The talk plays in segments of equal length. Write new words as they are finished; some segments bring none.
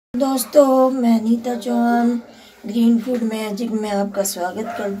दोस्तों, मैं Nita Chauhan green food magic में आपका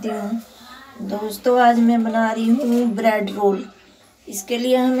स्वागत करती हूँ। दोस्तों, आज मैं बना रही हूँ ब्रेड रोल। इसके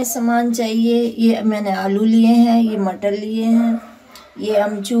लिए हमें सामान चाहिए। ये मैंने आलू लिए हैं, ये मटर लिए हैं, ये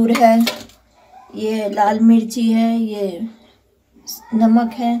अमचूर है, ये लाल मिर्ची है, ये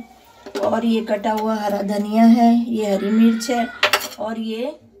नमक है, और ये कटा हुआ हरा धनिया है, ये हरी मिर्च है, और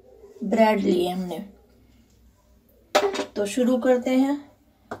ये ब्रेड लिए हमने। तो शुरू करते हैं।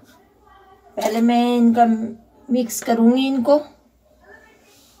 पहले मैं इनका मिक्स करूँगी। इनको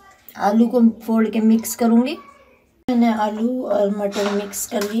आलू को फोड़ के मिक्स करूँगी। मैंने आलू और मटर मिक्स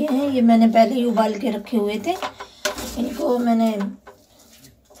कर लिए हैं। ये मैंने पहले ही उबाल के रखे हुए थे। इनको मैंने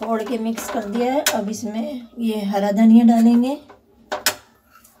फोड़ के मिक्स कर दिया है। अब इसमें ये हरा धनिया डालेंगे,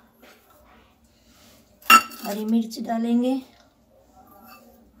 हरी मिर्च डालेंगे,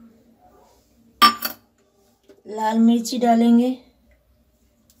 लाल मिर्ची डालेंगे,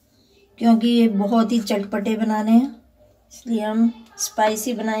 क्योंकि ये बहुत ही चटपटे बनाने हैं, इसलिए हम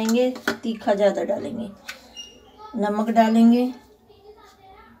स्पाइसी बनाएंगे, तीखा ज़्यादा डालेंगे। नमक डालेंगे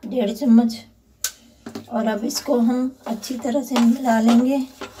 1.5 चम्मच, और अब इसको हम अच्छी तरह से मिला लेंगे।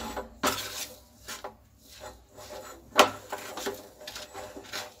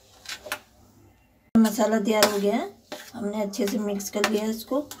 मसाला तैयार हो गया है, हमने अच्छे से मिक्स कर लिया है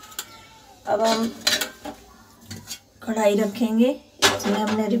इसको। अब हम कढ़ाई रखेंगे, इसमें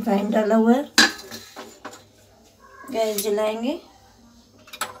हमने रिफाइंड डाला हुआ है। गैस जलाएंगे,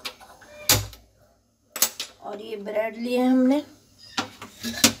 और ये ब्रेड लिए हमने।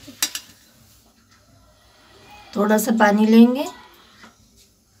 थोड़ा सा पानी लेंगे,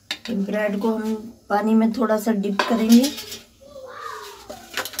 ब्रेड को हम पानी में थोड़ा सा डिप करेंगे।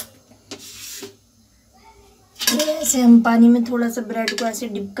 ऐसे हम पानी में थोड़ा सा ब्रेड को ऐसे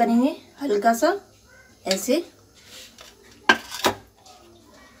डिप करेंगे, हल्का सा ऐसे।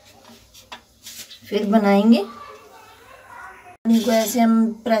 फिर बनाएंगे, पानी को ऐसे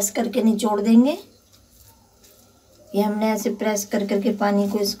हम प्रेस करके निचोड़ देंगे। ये हमने ऐसे प्रेस कर करके पानी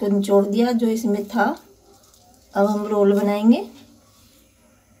को इसको निचोड़ दिया जो इसमें था। अब हम रोल बनाएंगे।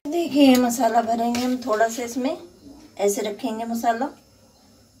 देखिए, मसाला भरेंगे हम थोड़ा सा इसमें, ऐसे रखेंगे मसाला।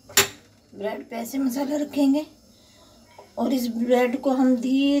 ब्रेड पे ऐसे मसाला रखेंगे, और इस ब्रेड को हम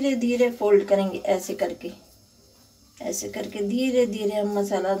धीरे धीरे फोल्ड करेंगे, ऐसे करके धीरे धीरे हम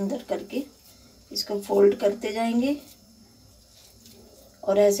मसाला अंदर करके इसको फोल्ड करते जाएंगे,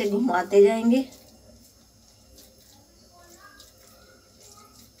 और ऐसे घुमाते जाएंगे।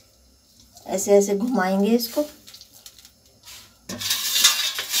 ऐसे ऐसे घुमाएंगे इसको।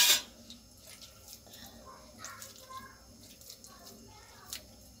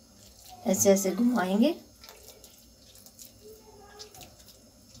 ऐसे ऐसे घुमाएंगे,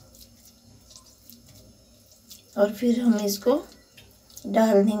 और फिर हम इसको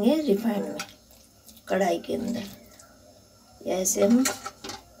डाल देंगे रिफाइंड में, कढ़ाई के अंदर। ऐसे हम छोड़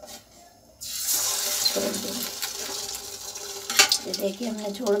देंगे। ये देखिए,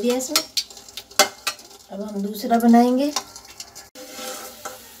 हमने छोड़ दिया इसमें। अब हम दूसरा बनाएंगे।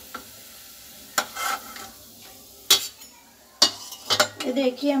 ये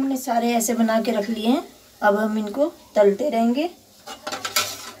देखिए, हमने सारे ऐसे बना के रख लिए हैं। अब हम इनको तलते रहेंगे।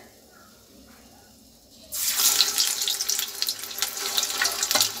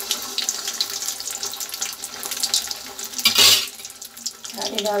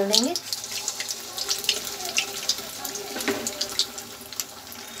 सारे डाल देंगे।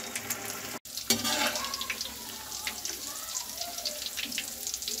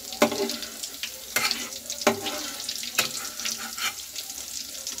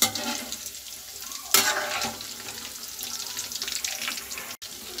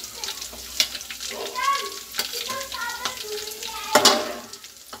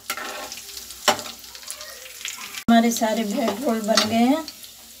 हमारे सारे ब्रेड रोल बन गए हैं।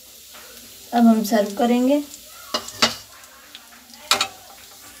 अब हम सर्व करेंगे।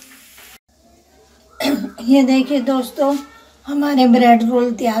 ये देखिए दोस्तों, हमारे ब्रेड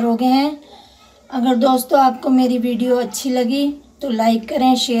रोल तैयार हो गए हैं। अगर दोस्तों आपको मेरी वीडियो अच्छी लगी तो लाइक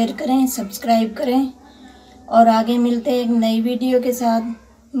करें, शेयर करें, सब्सक्राइब करें, और आगे मिलते हैं एक नई वीडियो के साथ।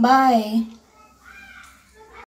 बाय।